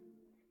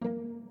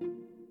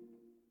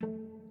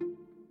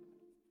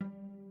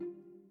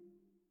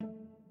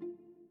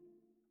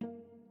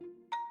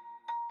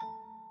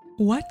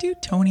What do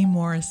Toni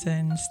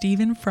Morrison,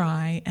 Stephen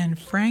Fry, and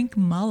Frank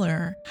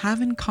Muller have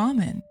in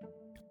common?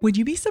 Would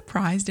you be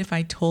surprised if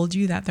I told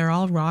you that they're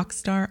all rock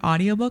star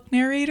audiobook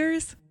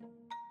narrators?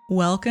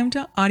 Welcome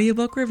to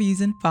Audiobook Reviews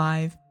in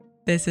 5.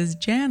 This is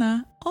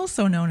Jana,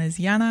 also known as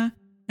Yana,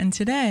 and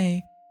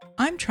today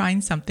I'm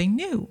trying something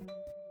new.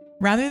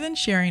 Rather than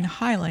sharing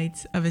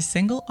highlights of a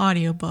single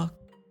audiobook,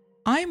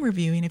 I'm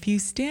reviewing a few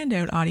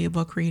standout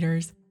audiobook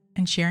readers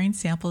and sharing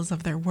samples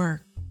of their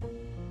work.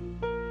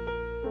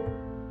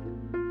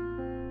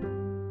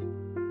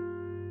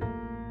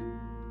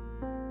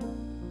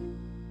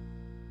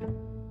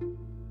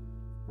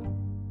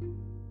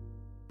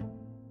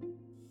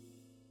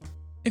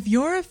 If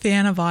you're a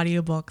fan of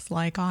audiobooks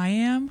like I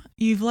am,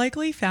 you've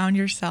likely found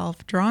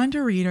yourself drawn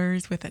to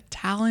readers with a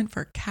talent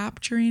for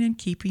capturing and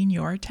keeping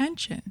your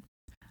attention.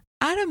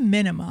 At a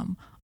minimum,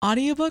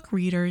 audiobook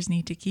readers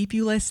need to keep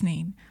you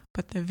listening,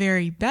 but the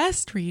very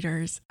best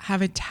readers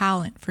have a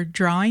talent for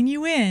drawing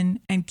you in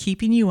and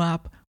keeping you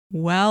up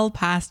well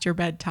past your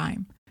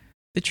bedtime.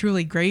 The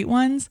truly great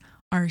ones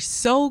are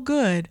so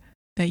good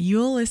that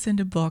you'll listen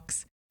to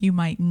books you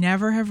might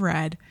never have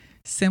read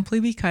simply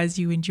because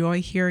you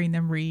enjoy hearing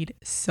them read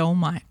so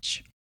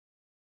much.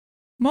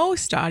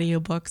 Most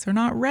audiobooks are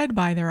not read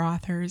by their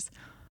authors,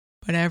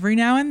 but every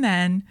now and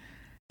then,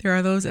 there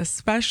are those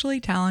especially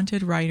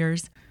talented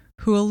writers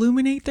who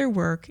illuminate their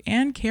work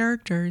and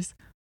characters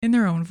in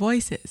their own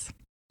voices.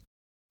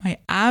 My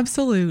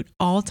absolute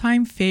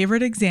all-time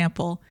favorite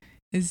example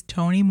is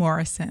Toni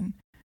Morrison,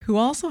 who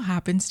also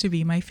happens to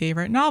be my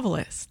favorite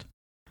novelist.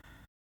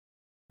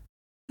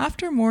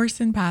 After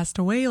Morrison passed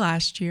away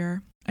last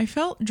year, I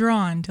felt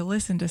drawn to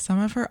listen to some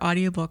of her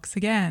audiobooks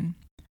again.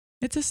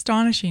 It's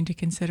astonishing to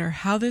consider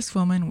how this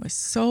woman was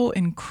so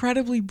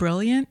incredibly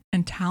brilliant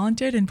and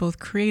talented in both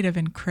creative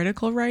and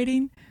critical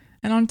writing,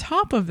 and on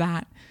top of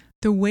that,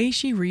 the way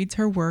she reads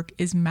her work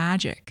is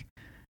magic.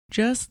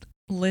 Just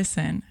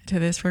listen to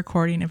this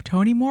recording of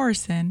Toni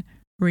Morrison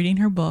reading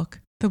her book,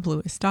 The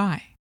Bluest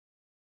Eye.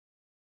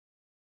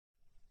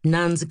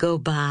 Nuns go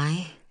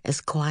by as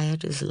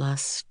quiet as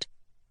lust,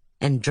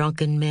 and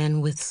drunken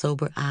men with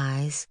sober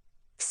eyes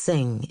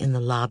sing in the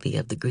lobby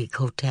of the Greek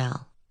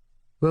Hotel.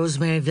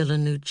 Rosemary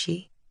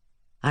Villanucci,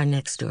 our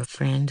next-door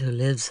friend who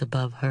lives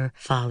above her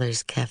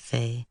father's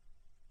cafe,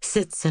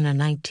 sits in a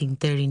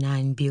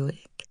 1939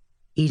 Buick,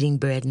 eating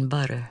bread and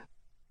butter.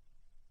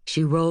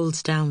 She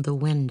rolls down the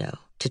window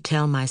to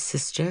tell my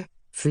sister,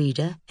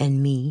 Frida,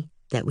 and me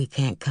that we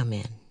can't come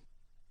in.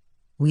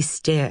 We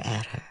stare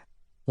at her,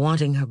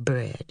 wanting her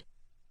bread,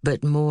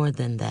 but more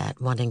than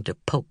that, wanting to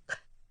poke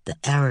the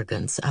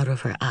arrogance out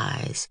of her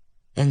eyes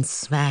and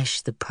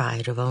smash the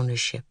pride of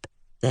ownership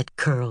that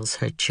curls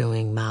her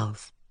chewing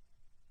mouth.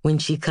 When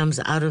she comes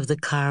out of the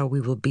car,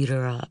 we will beat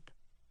her up,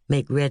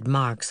 make red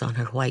marks on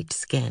her white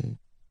skin,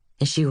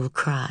 and she will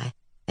cry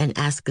and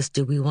ask us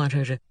do we want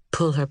her to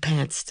pull her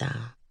pants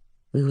down.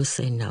 We will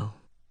say no.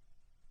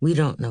 We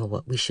don't know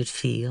what we should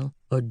feel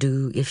or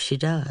do if she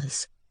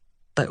does,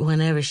 but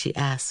whenever she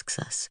asks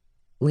us,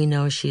 we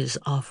know she is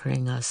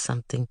offering us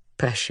something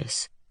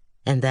precious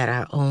and that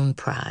our own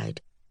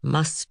pride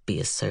must be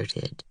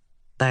asserted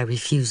by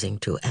refusing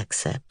to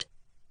accept.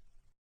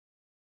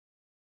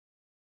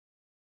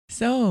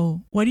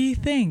 So, what do you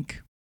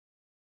think?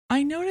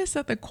 I noticed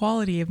that the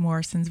quality of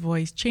Morrison's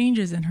voice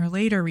changes in her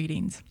later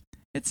readings.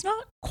 It's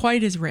not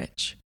quite as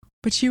rich,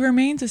 but she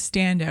remains a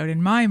standout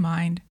in my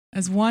mind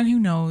as one who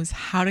knows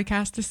how to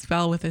cast a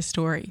spell with a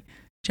story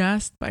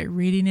just by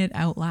reading it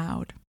out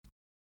loud.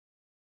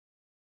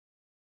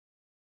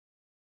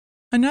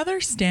 Another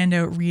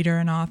standout reader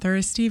and author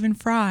is Stephen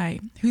Fry,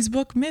 whose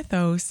book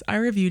Mythos I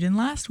reviewed in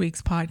last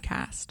week's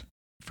podcast.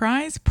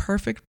 Fry's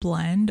perfect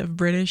blend of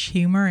British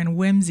humor and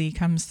whimsy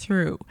comes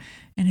through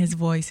in his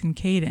voice and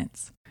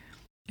cadence.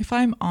 If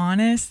I'm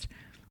honest,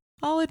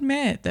 I'll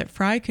admit that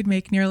Fry could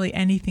make nearly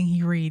anything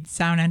he reads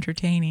sound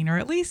entertaining or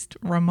at least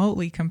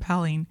remotely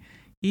compelling,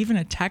 even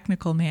a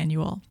technical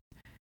manual.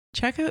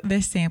 Check out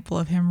this sample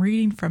of him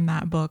reading from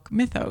that book,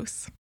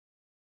 Mythos.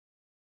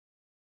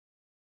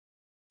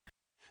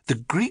 The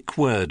Greek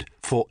word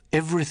for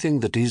everything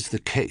that is the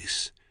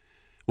case,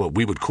 what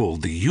we would call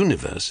the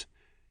universe,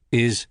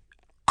 is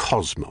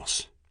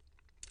cosmos.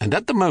 And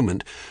at the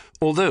moment,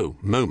 although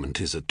moment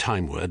is a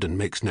time word and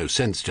makes no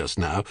sense just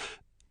now,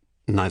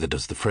 neither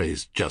does the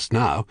phrase just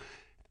now,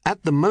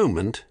 at the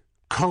moment,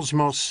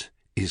 cosmos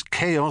is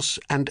chaos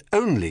and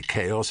only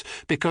chaos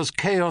because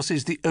chaos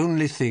is the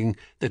only thing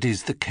that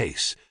is the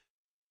case.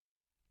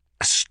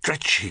 A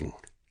stretching,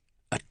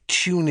 a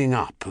tuning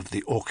up of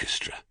the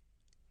orchestra.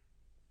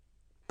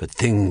 But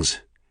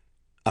things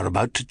are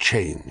about to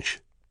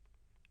change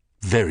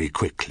very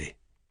quickly.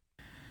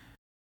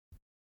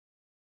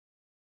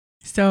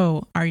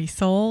 So, are you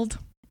sold?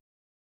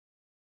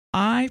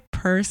 I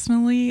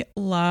personally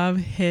love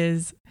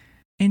his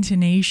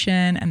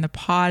intonation and the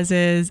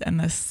pauses and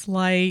the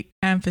slight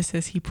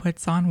emphasis he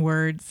puts on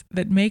words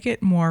that make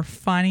it more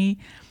funny.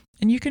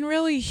 And you can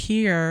really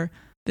hear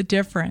the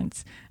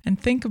difference and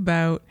think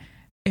about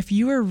if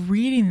you were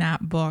reading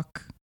that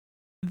book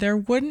there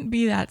wouldn't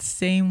be that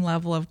same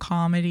level of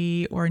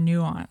comedy or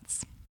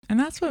nuance. And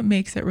that's what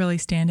makes it really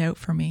stand out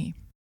for me.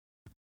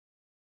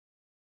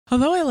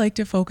 Although I like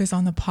to focus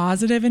on the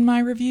positive in my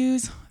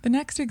reviews, the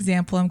next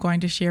example I'm going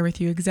to share with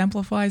you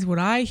exemplifies what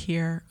I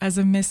hear as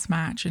a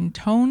mismatch in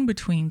tone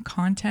between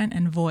content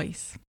and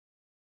voice.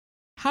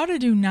 How to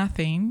Do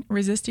Nothing,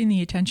 Resisting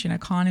the Attention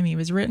Economy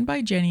was written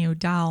by Jenny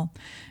Odell,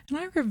 and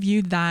I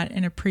reviewed that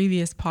in a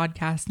previous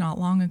podcast not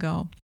long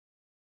ago.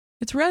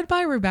 It's read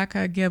by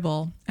Rebecca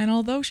Gibble, and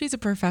although she's a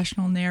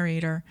professional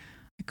narrator,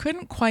 I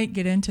couldn't quite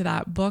get into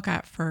that book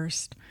at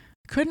first.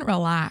 I couldn't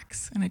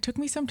relax, and it took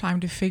me some time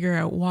to figure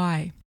out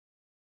why.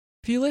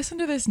 If you listen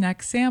to this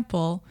next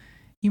sample,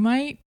 you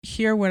might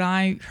hear what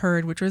I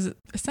heard, which was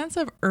a sense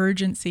of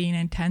urgency and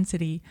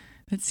intensity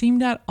that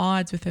seemed at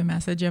odds with the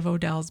message of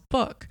Odell's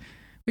book,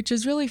 which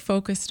is really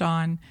focused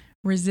on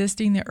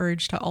resisting the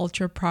urge to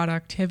ultra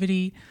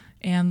productivity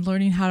and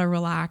learning how to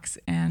relax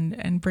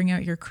and bring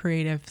out your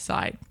creative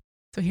side.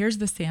 So here's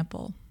the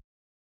sample.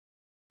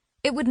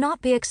 It would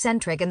not be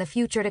eccentric in the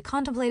future to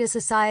contemplate a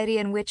society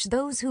in which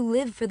those who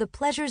live for the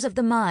pleasures of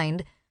the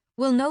mind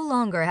will no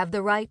longer have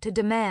the right to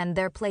demand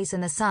their place in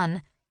the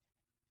sun.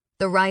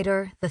 The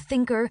writer, the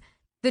thinker,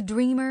 the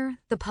dreamer,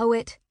 the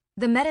poet,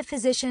 the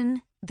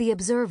metaphysician, the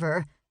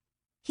observer,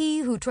 he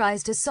who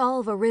tries to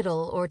solve a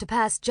riddle or to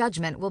pass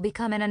judgment will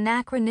become an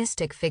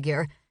anachronistic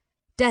figure,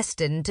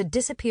 destined to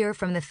disappear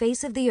from the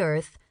face of the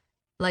earth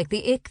like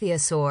the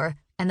ichthyosaur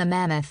and the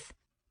mammoth.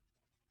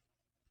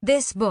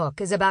 This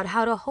book is about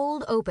how to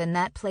hold open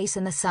that place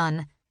in the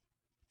sun.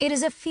 It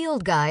is a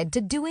field guide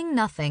to doing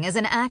nothing as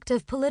an act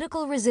of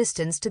political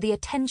resistance to the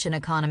attention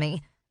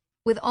economy,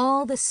 with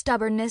all the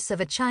stubbornness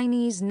of a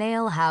Chinese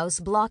nail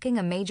house blocking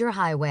a major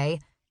highway.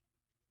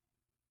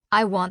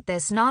 I want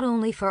this not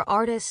only for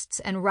artists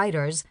and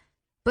writers,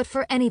 but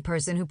for any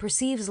person who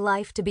perceives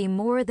life to be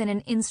more than an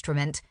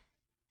instrument,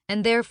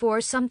 and therefore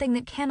something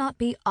that cannot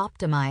be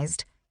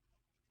optimized.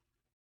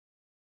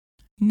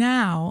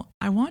 Now,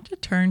 I want to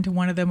turn to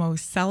one of the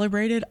most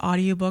celebrated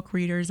audiobook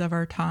readers of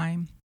our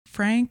time,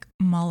 Frank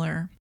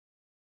Muller.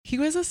 He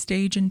was a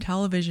stage and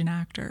television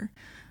actor,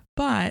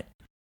 but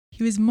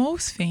he was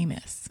most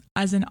famous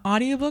as an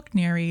audiobook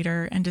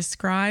narrator and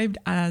described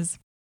as,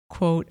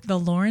 quote, the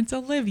Laurence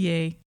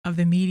Olivier of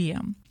the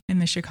medium in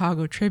the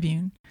Chicago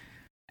Tribune,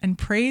 and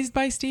praised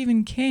by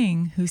Stephen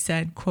King, who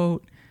said,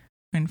 quote,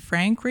 when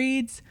Frank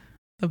reads,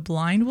 the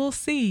blind will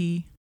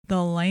see,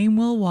 the lame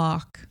will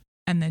walk,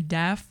 and the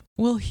deaf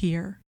will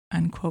hear,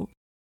 unquote.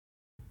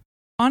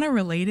 On a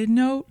related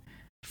note,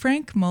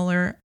 Frank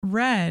Muller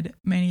read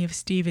many of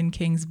Stephen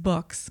King's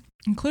books,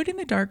 including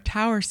the Dark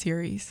Tower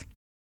series.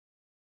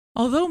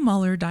 Although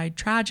Muller died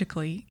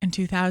tragically in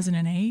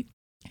 2008,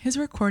 his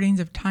recordings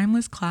of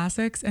timeless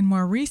classics and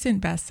more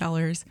recent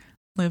bestsellers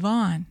live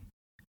on.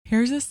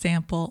 Here's a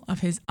sample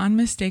of his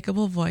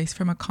unmistakable voice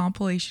from a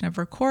compilation of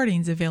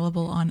recordings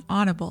available on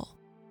Audible.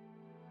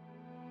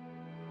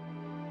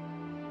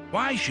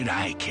 Why should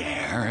I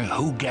care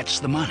who gets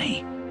the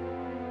money?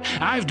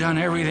 I've done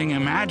everything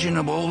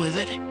imaginable with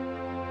it.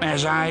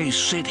 As I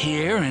sit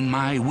here in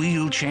my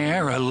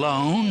wheelchair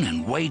alone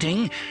and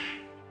waiting,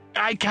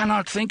 I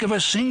cannot think of a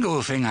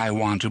single thing I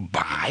want to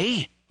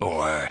buy,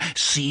 or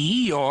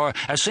see, or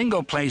a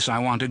single place I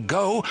want to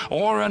go,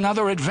 or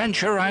another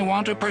adventure I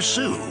want to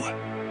pursue.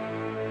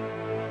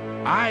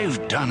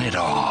 I've done it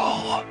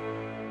all,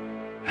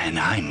 and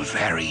I'm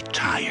very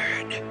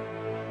tired.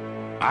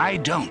 I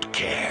don't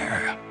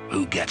care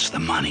who gets the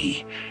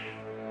money,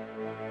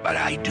 but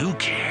I do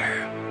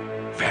care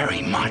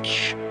very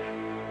much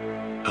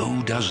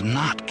who does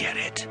not get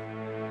it.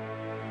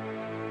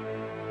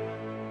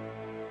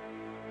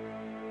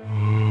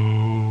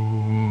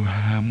 Oh,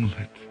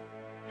 Hamlet,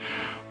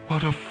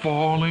 what a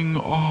falling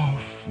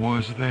off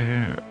was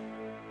there!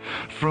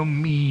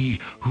 From me,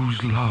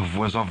 whose love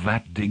was of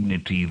that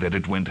dignity that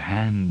it went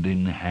hand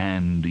in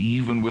hand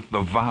even with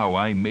the vow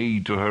I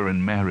made to her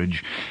in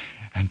marriage,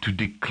 and to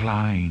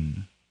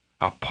decline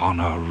upon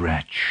a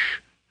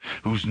wretch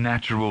whose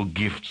natural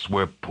gifts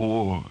were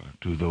poor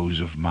to those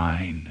of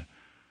mine.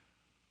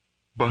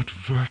 But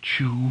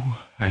virtue,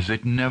 as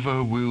it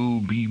never will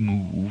be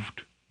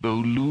moved, though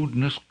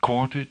lewdness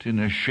court it in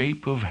a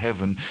shape of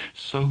heaven,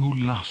 so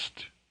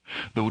lust,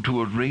 though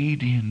to a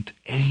radiant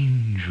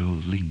angel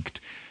linked,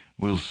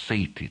 will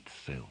sate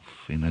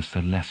itself in a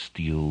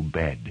celestial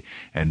bed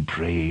and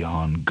prey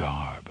on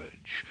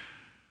garbage.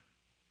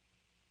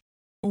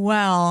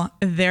 Well,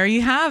 there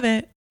you have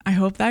it. I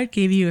hope that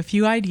gave you a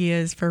few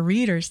ideas for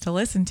readers to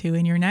listen to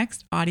in your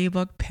next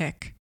audiobook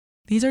pick.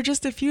 These are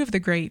just a few of the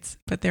greats,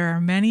 but there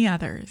are many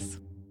others.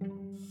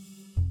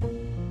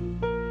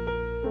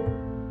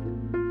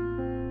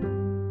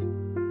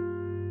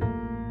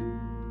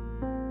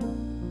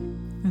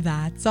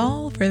 That's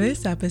all for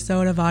this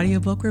episode of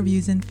Audiobook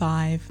Reviews in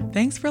 5.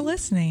 Thanks for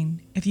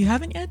listening. If you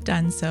haven't yet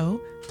done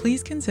so,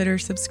 please consider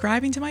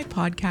subscribing to my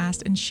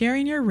podcast and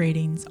sharing your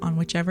ratings on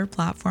whichever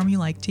platform you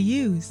like to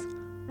use.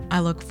 I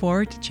look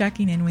forward to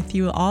checking in with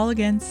you all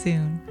again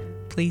soon.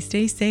 Please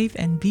stay safe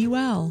and be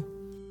well.